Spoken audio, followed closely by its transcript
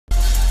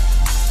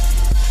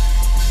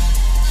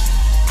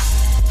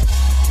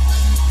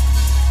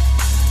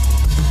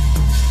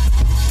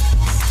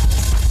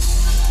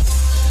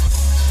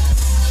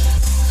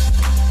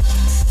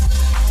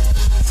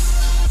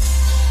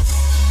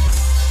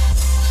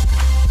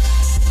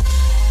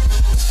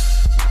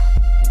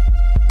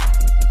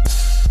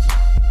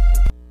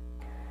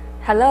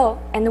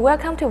Hello and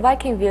welcome to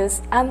Viking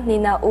Views. I'm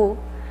Nina Wu.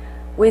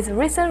 With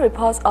recent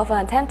reports of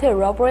an attempted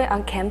robbery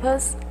on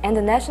campus and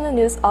the national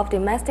news of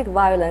domestic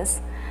violence,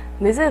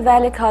 Missouri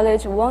Valley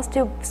College wants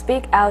to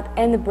speak out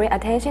and bring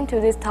attention to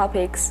these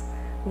topics.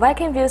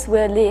 Viking Views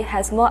will lead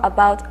has more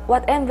about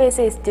what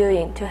MVC is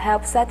doing to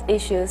help such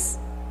issues.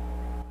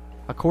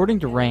 According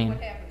to RAIN,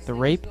 the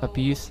Rape,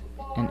 Abuse,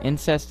 and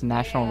Incest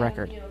National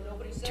Record,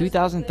 in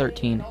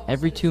 2013,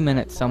 every 2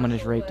 minutes someone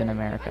is raped in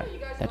America.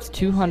 That's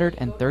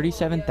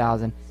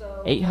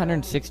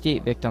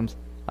 237,868 victims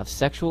of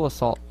sexual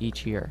assault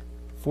each year.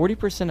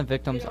 40% of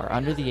victims are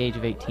under the age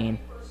of 18,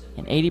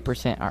 and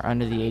 80% are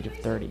under the age of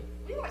 30.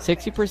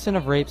 60%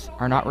 of rapes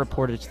are not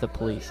reported to the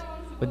police,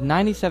 with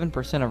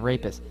 97% of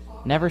rapists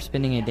never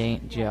spending a day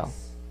in jail.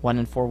 1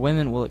 in 4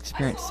 women will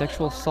experience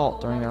sexual assault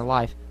during their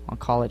life on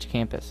college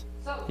campus.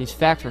 These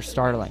facts are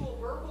startling.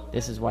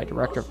 This is why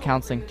Director of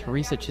Counseling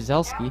Teresa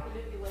Chizelski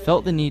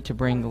felt the need to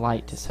bring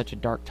light to such a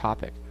dark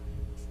topic.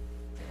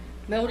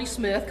 Melody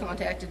Smith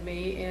contacted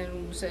me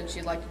and said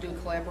she'd like to do a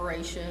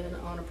collaboration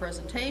on a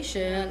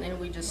presentation, and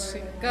we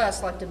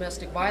discussed like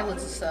domestic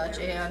violence and such.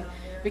 And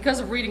because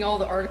of reading all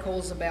the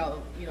articles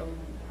about,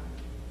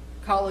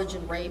 college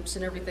and rapes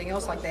and everything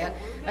else like that,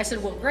 I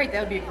said, well, great, that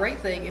would be a great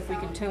thing if we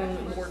can tune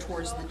more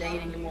towards the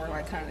dating and more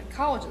like kind of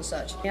college and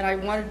such. And I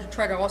wanted to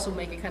try to also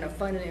make it kind of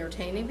fun and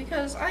entertaining,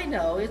 because I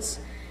know it's,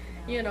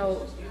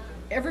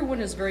 everyone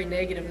is very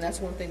negative, and that's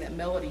one thing that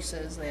Melody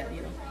says, that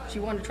she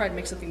wanted to try to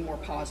make something more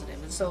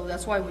positive, and so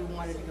that's why we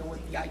wanted to go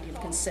with the idea of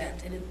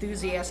consent, an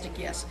enthusiastic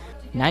yes.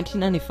 In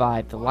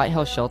 1995, the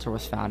Lighthouse Shelter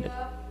was founded.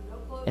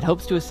 It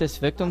hopes to assist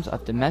victims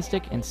of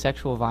domestic and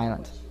sexual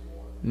violence.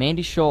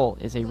 Mandy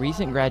Scholl is a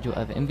recent graduate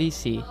of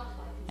MVC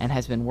and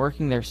has been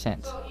working there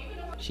since.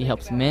 She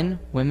helps men,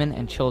 women,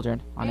 and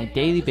children on a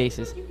daily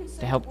basis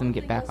to help them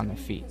get back on their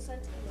feet.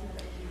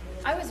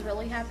 I was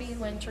really happy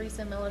when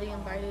Teresa and Melody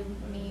invited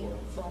me,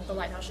 the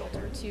Lighthouse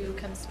Shelter, to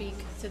come speak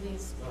to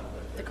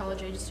the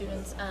college-age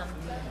students.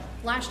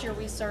 Last year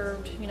we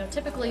served,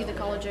 typically the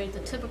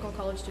typical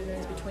college student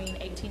is between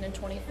 18 and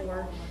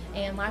 24,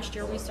 and last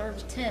year we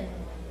served 10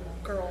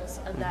 girls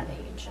of that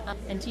age,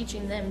 and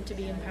teaching them to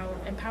be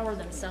empower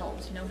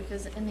themselves,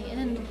 because in the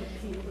end,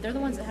 they're the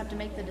ones that have to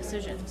make the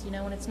decisions,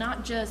 and it's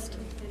not just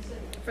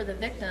for the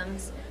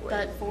victims,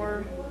 but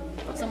for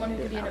someone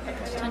who could be a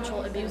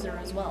potential abuser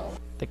as well.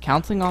 The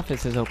counseling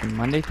office is open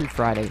Monday through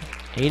Friday,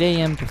 8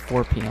 a.m. to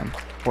 4 p.m.,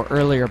 or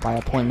earlier by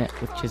appointment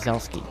with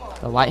Chizelski.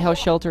 The Lighthouse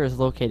Shelter is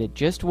located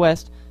just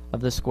west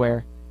of the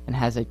square and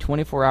has a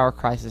 24-hour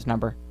crisis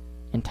number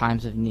in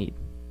times of need.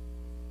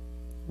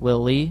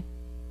 Will Lee,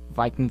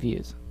 Viking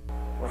Views.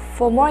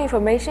 For more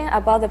information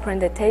about the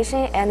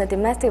presentation and the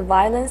domestic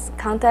violence,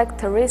 contact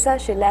Teresa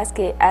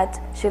Chizelski at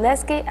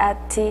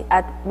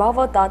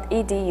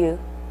chizelski@marvel.edu.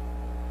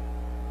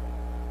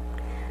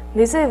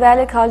 Missouri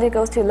Valley College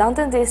goes to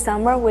London this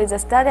summer with a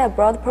study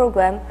abroad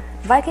program.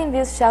 Viking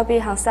Views Shelby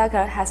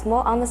Hansaker has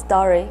more on the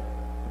story.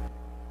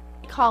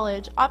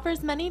 College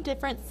offers many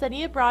different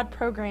study abroad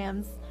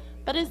programs,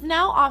 but is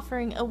now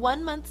offering a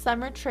 1-month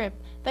summer trip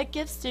that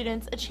gives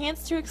students a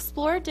chance to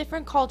explore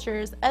different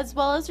cultures as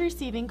well as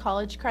receiving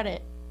college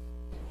credit.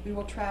 We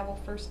will travel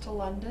first to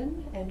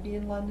London and be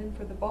in London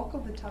for the bulk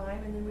of the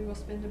time, and then we will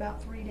spend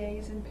about 3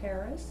 days in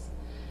Paris.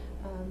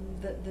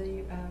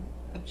 The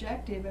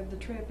objective of the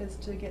trip is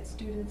to get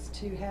students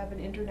to have an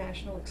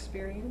international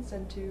experience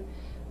and to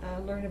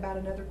learn about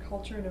another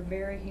culture in a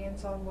very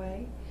hands-on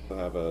way.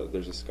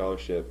 There's a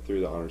scholarship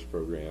through the honors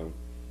program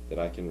that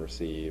I can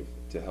receive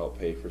to help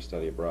pay for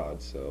study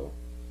abroad, so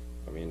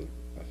I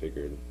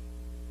figured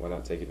why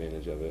not take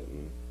advantage of it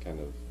and kind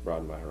of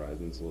broaden my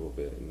horizons a little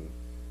bit and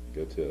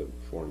go to a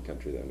foreign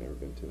country that I've never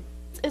been to.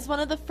 Is one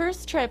of the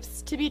first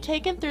trips to be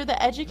taken through the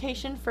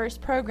Education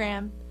First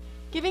program,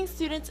 giving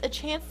students a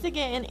chance to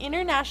get an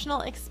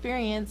international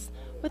experience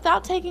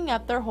without taking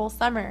up their whole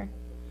summer.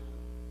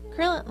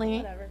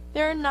 Currently,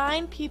 there are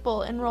 9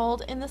 people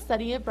enrolled in the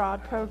study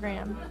abroad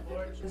program.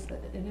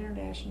 An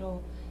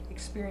international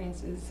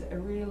experience is a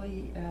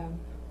really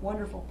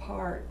wonderful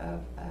part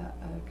of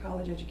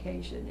college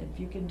education, and if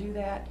you can do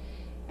that,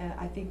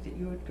 I think that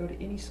you would go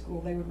to any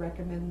school, they would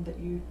recommend that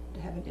you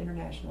have an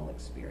international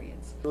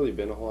experience. I've really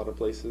been a whole lot of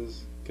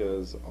places,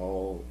 because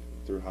all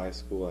through high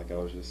school, I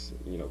was just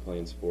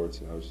playing sports,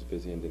 and I was just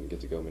busy and didn't get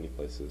to go many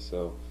places.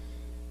 So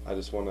I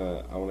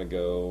want to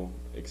go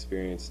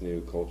experience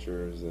new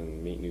cultures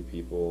and meet new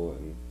people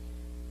and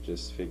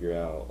just figure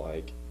out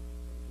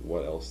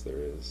what else there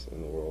is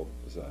in the world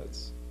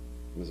besides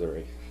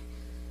Missouri.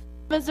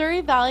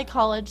 Missouri Valley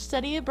College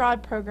Study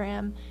Abroad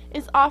program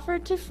is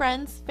offered to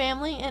friends,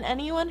 family, and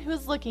anyone who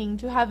is looking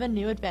to have a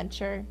new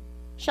adventure.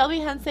 Shelby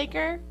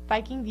Hensaker,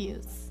 Viking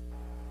Views.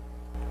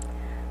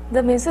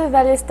 The Missouri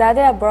Valley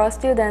Study Abroad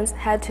students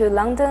head to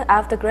London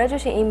after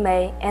graduation in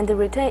May and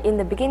return in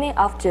the beginning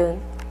of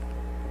June.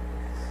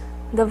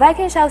 The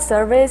Viking Shop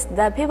service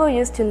that people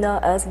used to know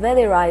as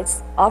Valley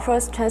Rides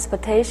offers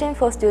transportation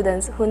for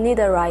students who need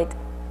a ride.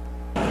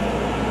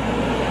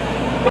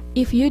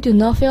 If you do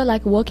not feel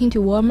like walking to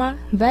Walmart,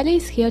 Valley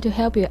is here to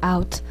help you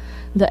out.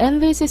 The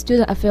MVC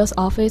Student Affairs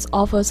Office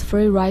offers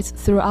free rides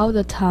throughout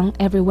the town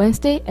every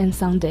Wednesday and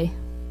Sunday.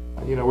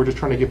 We're just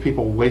trying to give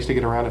people ways to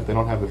get around if they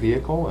don't have a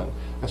vehicle, and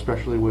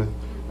especially with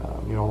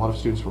a lot of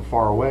students from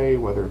far away,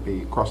 whether it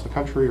be across the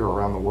country or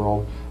around the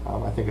world.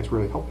 I think it's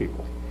really helped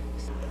people.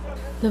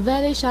 The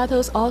Valley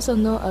Shuttles, also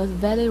known as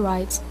Valley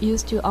Rides,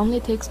 used to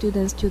only take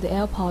students to the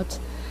airport,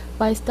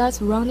 but it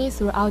starts running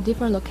throughout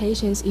different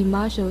locations in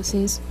Marshall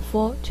since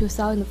fall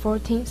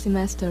 2014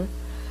 semester.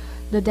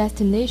 The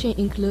destination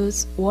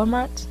includes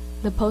Walmart,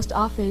 the post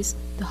office,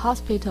 the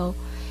hospital,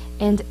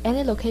 and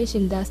any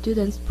location that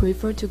students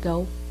prefer to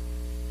go.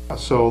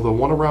 So the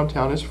one around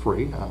town is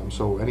free,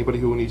 so anybody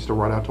who needs to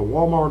ride out to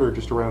Walmart or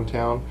just around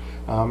town,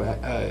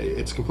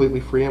 it's completely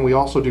free. And we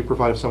also do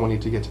provide if someone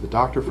needs to get to the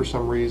doctor for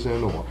some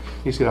reason or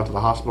needs to get out to the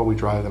hospital, we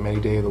drive them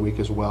any day of the week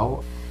as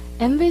well.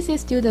 MVC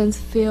students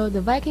feel the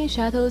Viking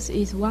Shuttles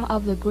is one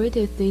of the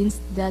greatest things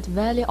that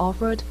Valley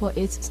offered for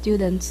its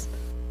students.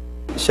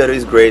 Shuttle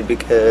is great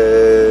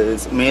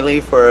because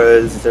mainly for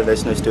us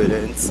international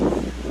students,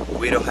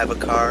 we don't have a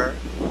car.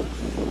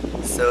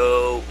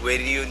 So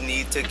when you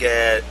need to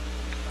get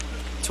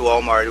to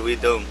Walmart, we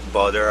don't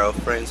bother our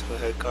friends who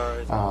have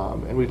cars.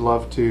 And we'd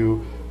love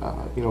to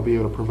be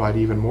able to provide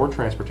even more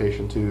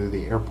transportation to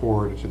the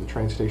airport and to the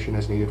train station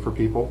as needed for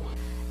people.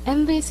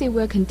 MVC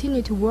will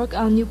continue to work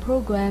on new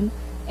programs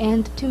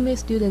and to meet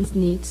students'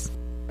 needs.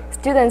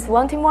 Students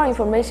wanting more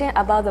information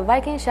about the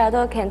Viking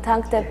Shuttle can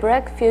contact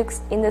Brett Fuchs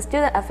in the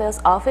Student Affairs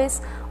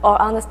Office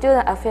or on the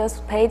Student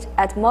Affairs page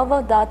at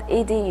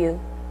movo.edu.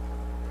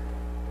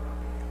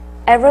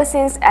 Ever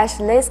since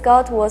Ashley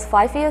Scott was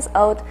 5 years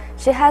old,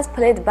 she has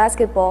played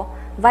basketball.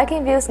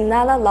 Viking Views'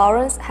 Nala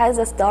Lawrence has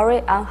a story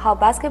on how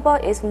basketball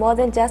is more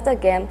than just a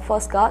game for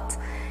Scott.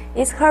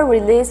 It's her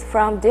release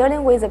from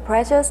dealing with the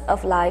pressures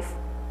of life.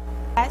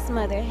 Scott's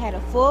mother had a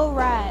full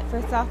ride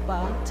for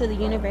softball to the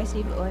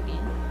University of Oregon,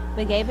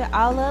 but gave it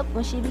all up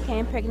when she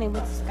became pregnant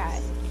with Scott.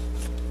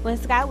 When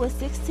Scott was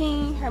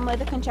 16, her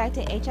mother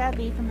contracted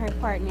HIV from her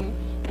partner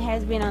and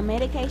has been on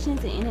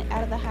medications and in and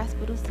out of the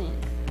hospital since.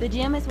 The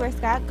gym is where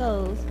Scott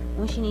goes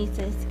when she needs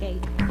to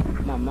escape.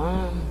 My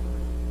mom,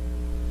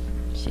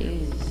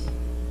 she's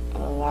a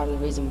lot of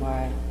the reason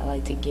why I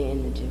like to get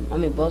in the gym. I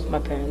mean, both my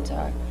parents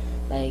are.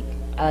 I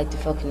like to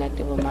feel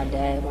connected with my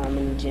dad when I'm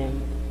in the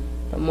gym.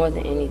 But more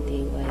than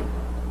anything, when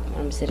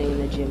I'm sitting in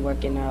the gym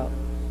working out,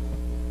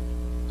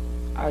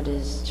 I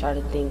just try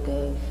to think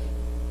of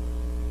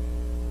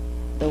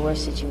the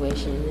worst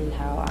situation and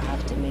how I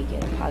have to make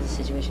it a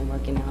positive situation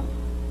working out.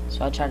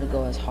 So I try to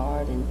go as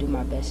hard and do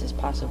my best as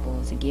possible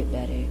to get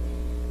better. And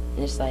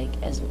it's I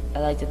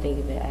like to think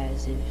of it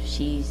as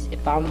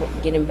if I'm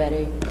getting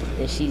better,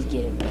 then she's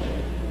getting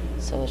better.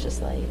 So it's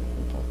just we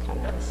both kind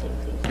of have the same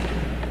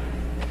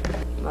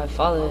thing. My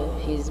father,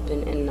 he's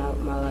been in and out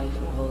of my life,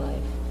 my whole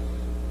life.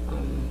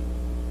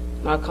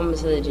 When I come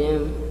into the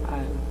gym,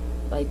 I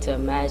like to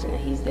imagine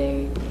that he's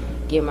there,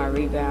 get my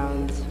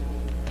rebounds,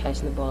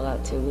 passing the ball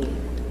out to me.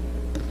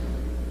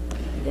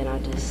 Then I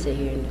just sit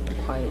here in the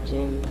quiet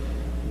gym.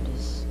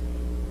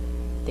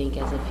 Think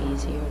as if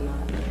he's here or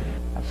not.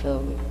 I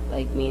feel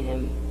like me and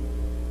him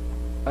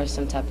are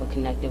some type of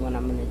connected when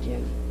I'm in the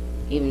gym.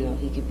 Even though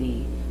he could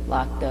be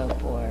locked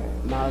up or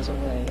miles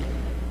away,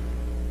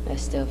 I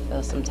still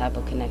feel some type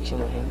of connection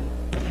with him.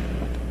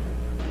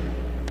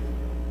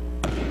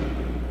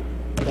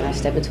 When I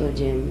step into a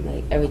gym,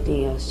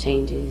 everything else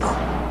changes.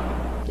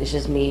 It's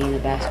just me and the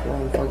basketball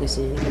and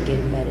focusing and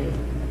getting better.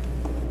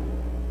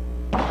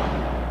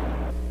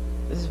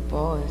 This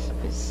ball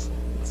it's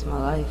my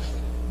life.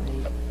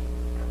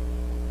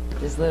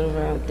 This little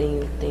round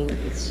thing,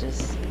 it's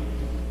just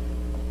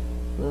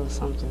a little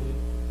something,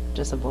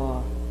 just a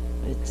ball.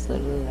 It's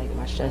literally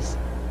my stress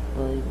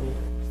reliever.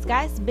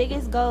 Scott's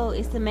biggest goal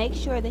is to make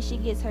sure that she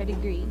gets her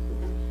degree,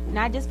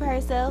 not just for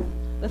herself,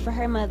 but for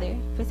her mother,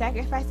 for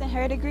sacrificing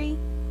her degree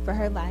for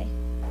her life.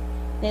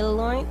 Layla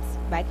Lawrence,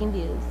 Viking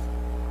Views.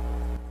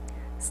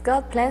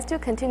 Scott plans to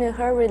continue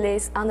her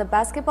release on the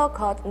basketball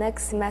court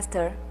next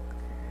semester.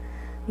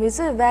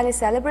 Missouri Valley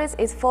celebrates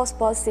its 4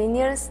 sports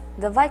seniors.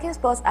 The Viking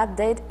Sports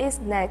Update is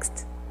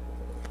next.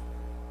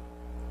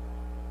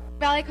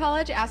 Valley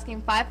College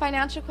asking 5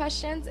 financial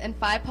questions and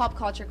 5 pop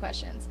culture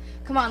questions.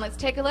 Come on, let's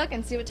take a look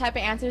and see what type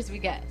of answers we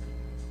get.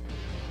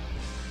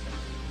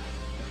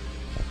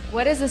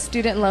 What is a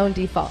student loan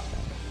default?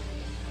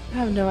 I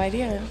have no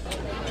idea.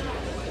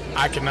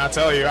 I cannot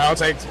tell you. I'll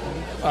take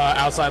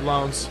outside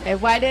loans. Okay,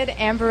 why did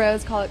Amber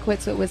Rose call it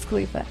quits with Wiz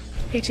Khalifa?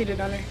 He cheated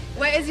on her.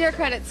 What is your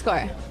credit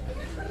score?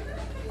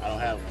 I don't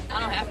have one. I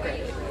don't have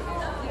credit.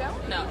 You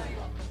don't? No.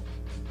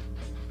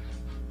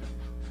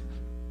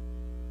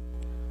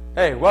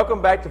 Hey,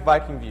 welcome back to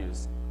Viking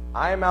Views.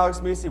 I am Alex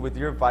Meese with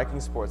your Viking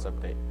Sports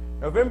Update.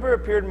 November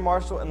appeared in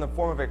Marshall in the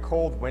form of a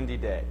cold, windy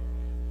day.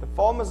 The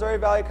fall Missouri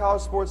Valley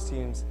College sports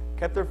teams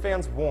kept their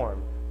fans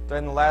warm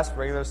during the last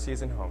regular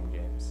season home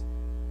games.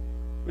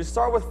 We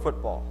start with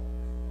football,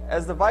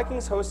 as the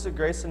Vikings hosted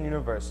Grayson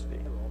University.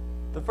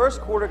 The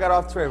first quarter got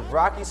off to a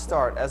rocky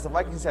start as the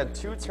Vikings had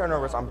 2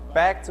 turnovers on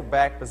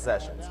back-to-back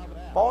possessions.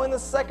 Following the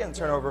second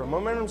turnover,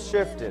 momentum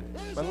shifted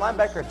when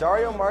linebacker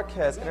Dario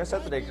Marquez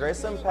intercepted a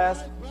Graceland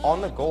pass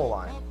on the goal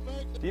line.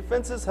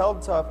 Defenses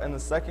held tough in the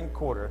second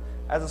quarter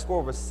as the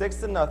score was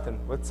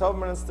 6-0 with 12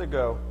 minutes to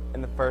go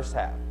in the first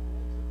half.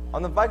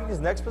 On the Vikings'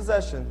 next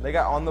possession, they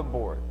got on the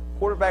board.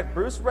 Quarterback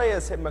Bruce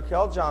Reyes hit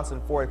Mikael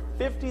Johnson for a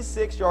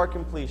 56-yard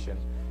completion,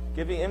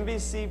 giving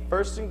MVC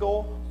first and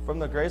goal from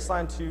the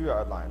Graceland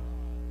 2-yard line.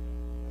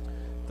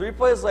 3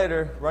 plays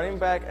later, running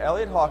back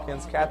Elliott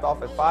Hawkins capped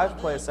off a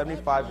 5-play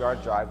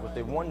 75-yard drive with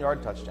a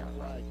 1-yard touchdown.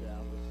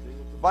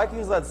 The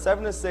Vikings led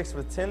 7-6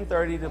 with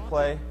 10:30 to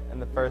play in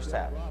the first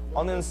half.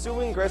 On the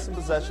ensuing Graceland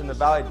possession, the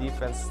Valley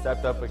defense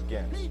stepped up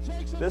again.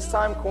 This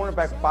time,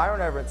 cornerback Byron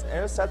Everett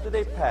intercepted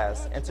a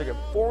pass and took it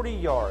 40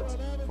 yards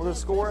for the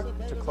score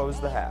to close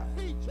the half.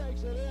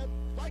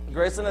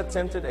 Graceland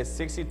attempted a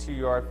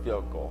 62-yard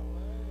field goal.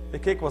 The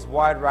kick was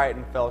wide right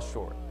and fell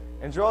short,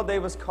 and Joel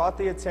Davis caught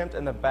the attempt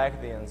in the back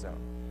of the end zone.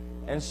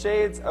 In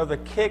shades of the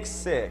kick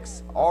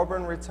six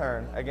Auburn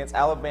return against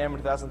Alabama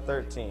in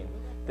 2013,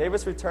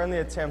 Davis returned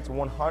the attempt to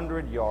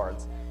 100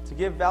 yards to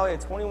give Valley a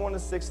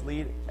 21-6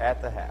 lead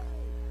at the half.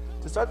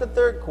 To start the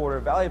third quarter,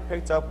 Valley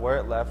picked up where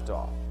it left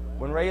off,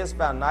 when Reyes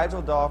found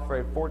Nigel Daw for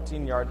a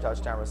 14-yard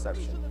touchdown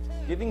reception,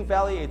 giving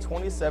Valley a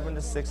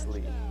 27-6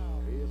 lead.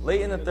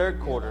 Late in the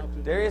third quarter,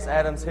 Darius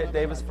Adams hit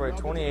Davis for a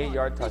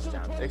 28-yard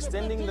touchdown,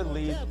 extending the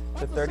lead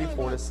to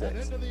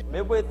 34-6.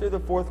 Midway through the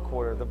fourth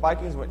quarter, the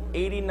Vikings went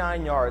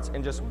 89 yards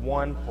in just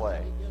one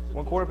play.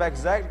 When quarterback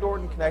Zach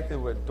Dorton connected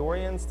with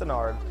Dorian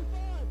Stannard,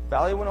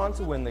 Valley went on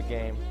to win the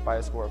game by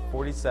a score of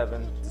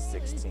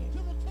 47-16.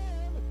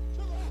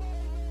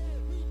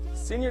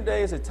 Senior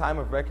Day is a time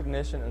of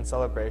recognition and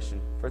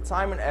celebration for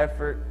time and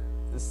effort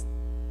the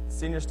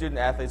senior student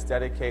athletes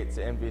dedicate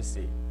to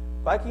MVC.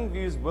 Viking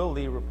Views Will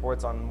Lee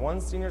reports on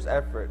one senior's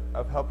effort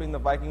of helping the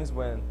Vikings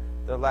win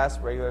their last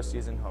regular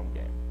season home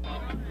game.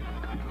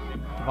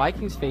 The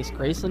Vikings faced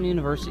Graceland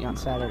University on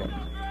Saturday,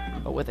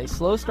 but with a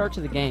slow start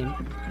to the game,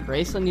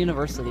 Graceland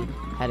University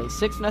had a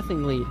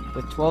 6-0 lead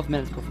with 12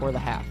 minutes before the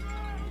half.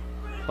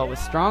 But with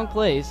strong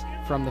plays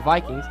from the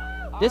Vikings,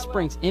 this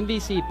brings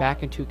MVC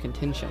back into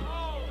contention.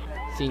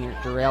 Senior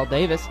Darrell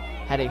Davis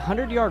had a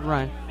 100-yard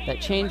run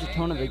that changed the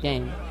tone of the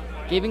game,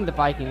 giving the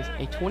Vikings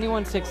a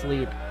 21-6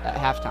 lead at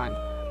halftime.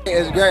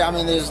 It's great. I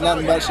mean, there's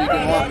nothing much you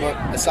can want,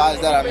 but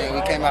besides that, I mean,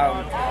 we came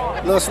out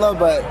a little slow,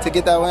 but to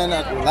get that win,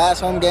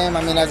 last home game,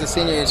 I mean, as a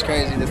senior, it's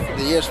crazy.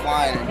 The year's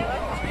flying,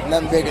 and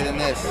nothing bigger than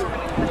this.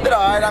 Did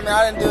all right. I mean,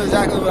 I didn't do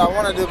exactly what I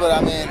want to do, but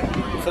I mean,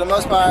 for the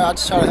most part, I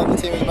just try to help the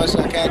team as much as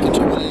I can,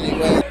 contribute in any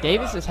way.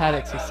 Davis has had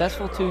a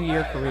successful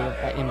 2-year career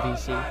at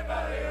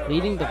MVC,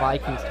 leading the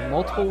Vikings to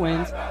multiple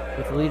wins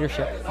with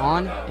leadership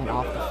on and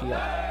off the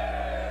field.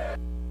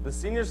 The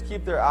seniors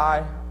keep their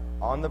eye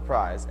on the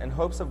prize in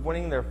hopes of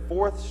winning their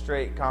 4th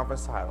straight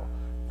conference title.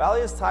 Valley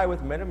is tied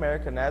with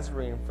Mid-America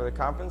Nazarene for the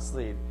conference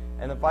lead,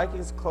 and the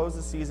Vikings close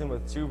the season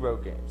with 2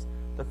 road games,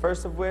 the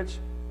first of which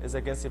is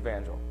against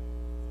Evangel.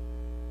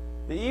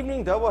 The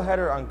evening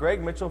doubleheader on Greg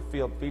Mitchell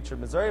Field featured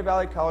Missouri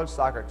Valley College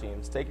soccer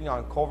teams taking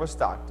on Culver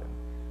Stockton.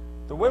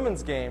 The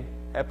women's game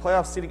had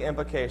playoff seeding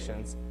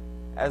implications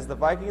as the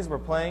Vikings were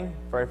playing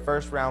for a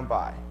first-round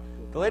bye.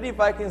 The Lady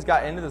Vikings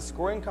got into the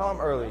scoring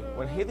column early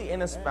when Haley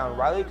Ennis found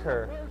Riley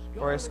Kerr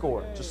for a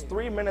score just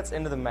 3 minutes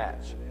into the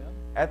match.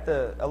 At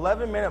the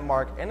 11-minute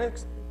mark,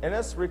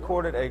 Ennis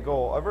recorded a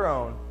goal of her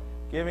own,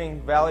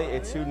 giving Valley a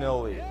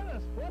 2-0 lead.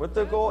 With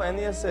the goal and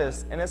the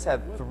assist, Ennis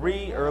had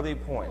 3 early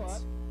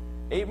points.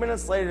 8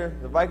 minutes later,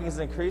 the Vikings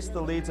increased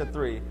the lead to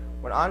 3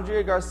 when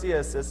Andrea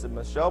Garcia assisted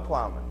Michelle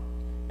Plowman.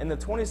 In the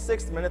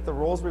 26th minute, the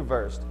roles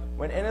reversed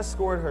when Ennis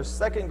scored her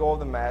 2nd goal of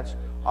the match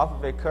off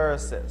of a Kerr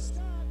assist.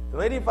 The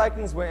Lady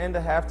Vikings went into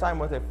halftime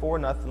with a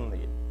 4-0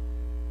 lead.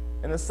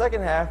 In the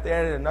second half, they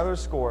added another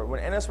score when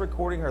Ennis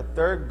recording her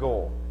 3rd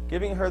goal,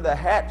 giving her the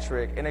hat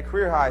trick and a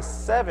career-high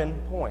 7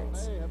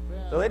 points.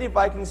 The Lady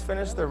Vikings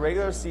finished their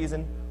regular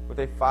season with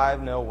a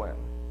 5-0 win.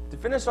 To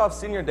finish off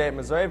senior day at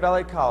Missouri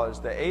Valley College,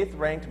 the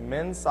 8th-ranked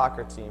men's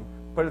soccer team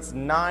put its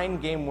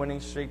 9-game winning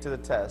streak to the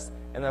test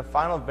in the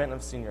final event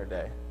of senior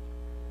day.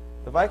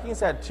 The Vikings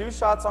had 2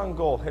 shots on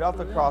goal hit off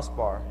the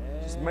crossbar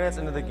just minutes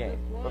into the game,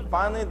 but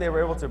finally they were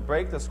able to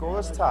break the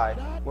scoreless tie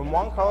when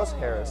Juan Carlos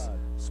Harris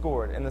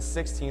scored in the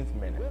 16th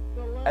minute.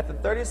 At the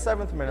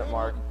 37th minute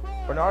mark,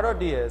 Bernardo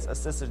Diaz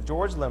assisted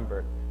George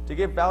Limbert to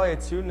give Valley a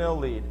 2-0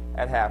 lead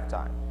at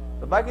halftime.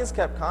 The Vikings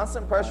kept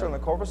constant pressure on the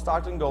Culver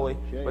Stockton goalie,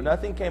 but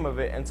nothing came of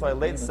it until a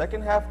late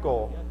second-half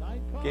goal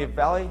gave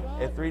Valley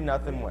a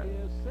 3-0 win.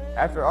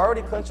 After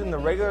already clinching the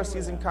regular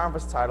season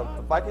conference title,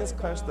 the Vikings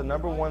clinched the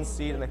 #1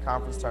 seed in the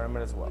conference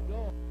tournament as well.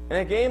 In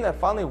a game that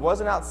finally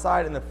wasn't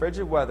outside in the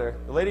frigid weather,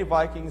 the Lady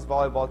Vikings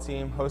volleyball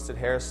team hosted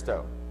Harris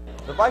Stowe.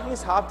 The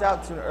Vikings hopped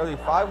out to an early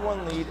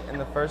 5-1 lead in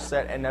the first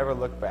set and never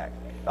looked back.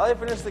 Valley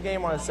finished the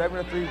game on a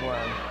 7-3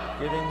 run,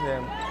 giving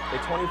them a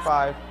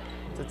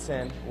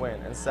 25-10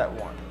 win in set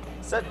 1.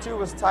 Set 2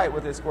 was tight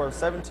with a score of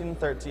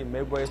 17-13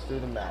 midway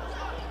through the match,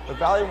 but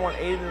Valley won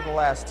 8 of the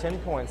last 10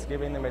 points,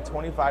 giving them a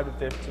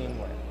 25-15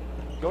 win.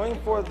 Going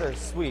for their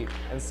sweep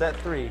in set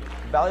 3,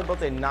 Valley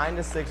built a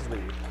 9-6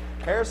 lead.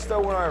 Harris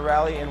still went on a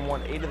rally and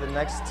won 8 of the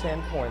next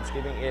 10 points,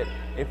 giving it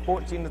a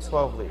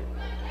 14-12 lead.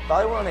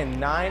 Valley went on a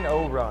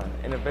 9-0 run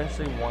and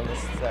eventually won the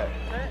set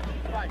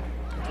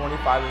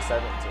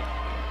 25-17.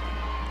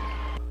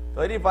 The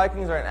Lady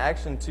Vikings are in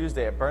action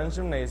Tuesday at Burns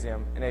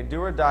Gymnasium in a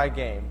do-or-die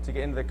game to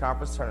get into the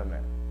conference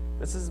tournament.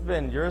 This has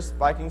been your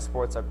Viking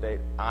Sports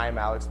Update. I'm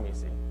Alex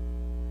Meese.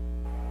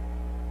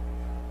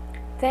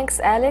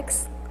 Thanks,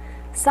 Alex.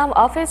 Some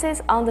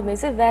offices on the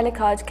Missouri Valley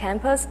College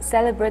campus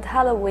celebrate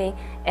Halloween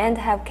and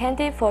have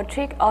candy for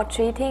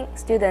trick-or-treating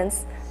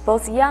students,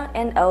 both young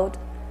and old.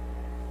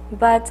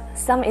 But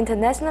some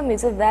international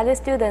Missouri Valley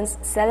students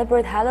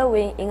celebrate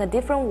Halloween in a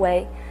different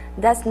way.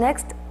 That's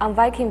next on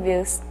Viking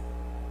Views.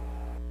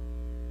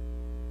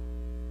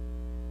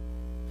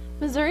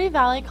 Missouri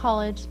Valley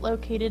College,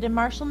 located in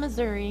Marshall,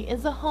 Missouri,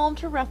 is a home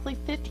to roughly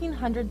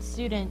 1,500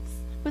 students.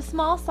 With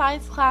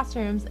small-sized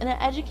classrooms and an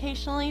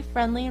educationally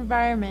friendly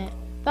environment,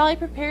 Valley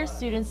prepares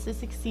students to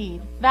succeed.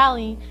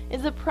 Valley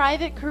is a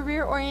private,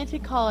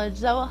 career-oriented college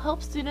that will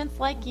help students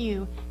like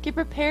you get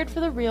prepared for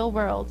the real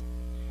world.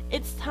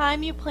 It's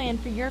time you plan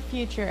for your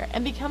future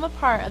and become a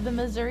part of the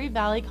Missouri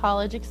Valley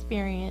College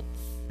experience.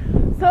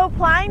 So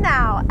apply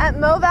now at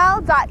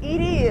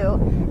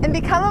moval.edu and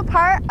become a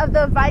part of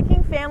the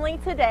Viking family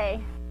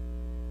today.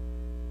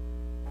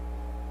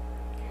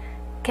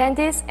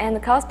 Candies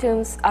and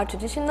costumes are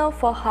traditional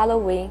for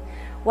Halloween.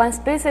 One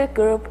specific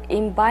group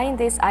in buying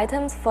these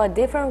items for a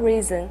different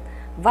reason.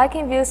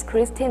 Viking Views'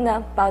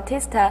 Cristina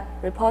Bautista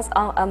reports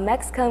on a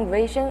Mexican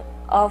version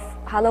of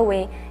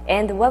Halloween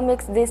and what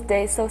makes this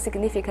day so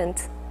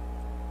significant.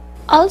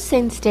 All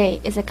Saints' Day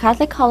is a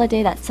Catholic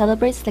holiday that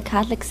celebrates the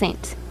Catholic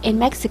saint. In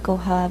Mexico,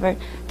 however,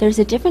 there is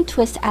a different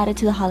twist added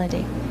to the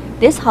holiday.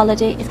 This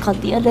holiday is called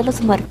Dia de los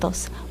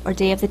Muertos, or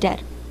Day of the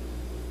Dead.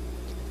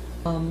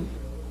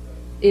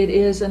 It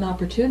is an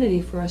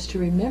opportunity for us to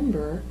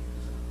remember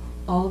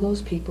all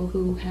those people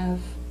who have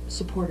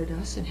supported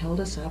us and held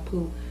us up,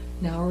 who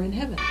now are in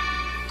heaven.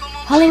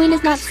 Halloween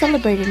is not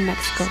celebrated in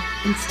Mexico.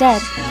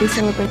 Instead, they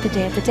celebrate the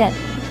Day of the Dead.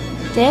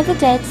 Day of the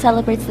Dead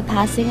celebrates the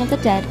passing of the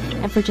dead,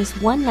 and for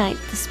just one night,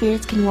 the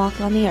spirits can walk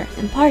on the earth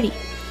and party.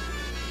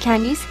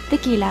 Candies,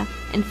 tequila,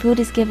 and food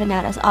is given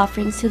out as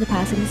offerings to the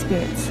passing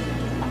spirits.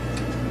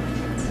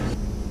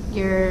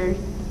 You're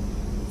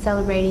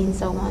celebrating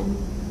someone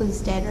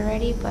who's dead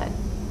already, but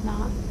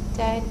not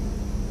dead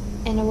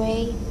in a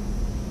way.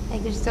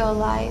 Like they're still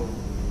alive.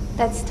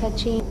 That's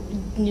touching.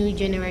 New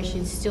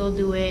generations still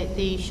do it.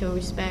 They show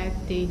respect.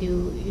 They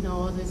do,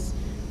 all this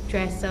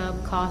dress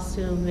up,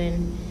 costume,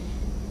 and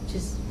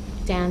just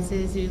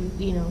dances,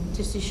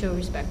 just to show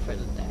respect for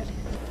the dead.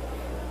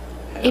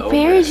 A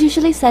prayer is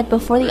usually said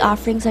before the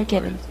offerings are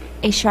given.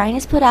 A shrine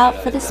is put out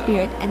for the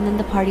spirit, and then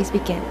the parties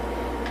begin.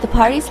 The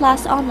parties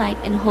last all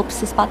night in hopes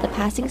to spot the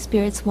passing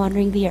spirits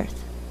wandering the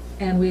earth.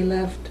 And we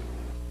left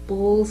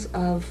bowls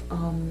of,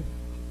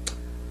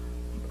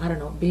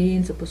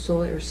 beans, a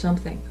pozole or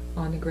something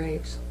on the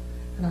graves.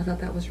 And I thought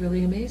that was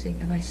really amazing.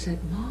 And I said,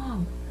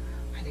 Mom,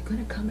 are they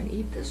going to come and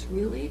eat this,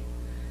 really?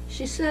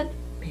 She said,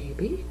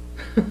 maybe.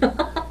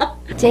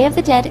 Day of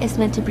the Dead is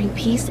meant to bring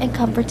peace and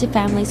comfort to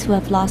families who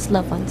have lost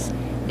loved ones.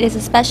 It is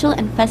a special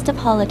and festive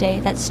holiday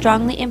that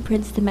strongly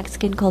imprints the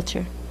Mexican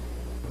culture.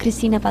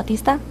 Cristina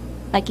Bautista,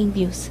 Viking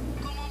Views.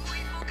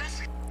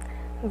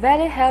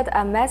 Valley held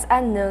a mass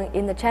at noon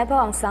in the chapel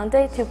on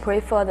Sunday to pray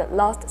for the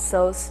lost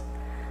souls.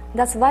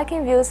 That's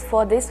Viking Views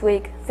for this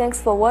week. Thanks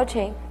for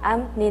watching.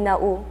 I'm Nina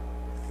Wu.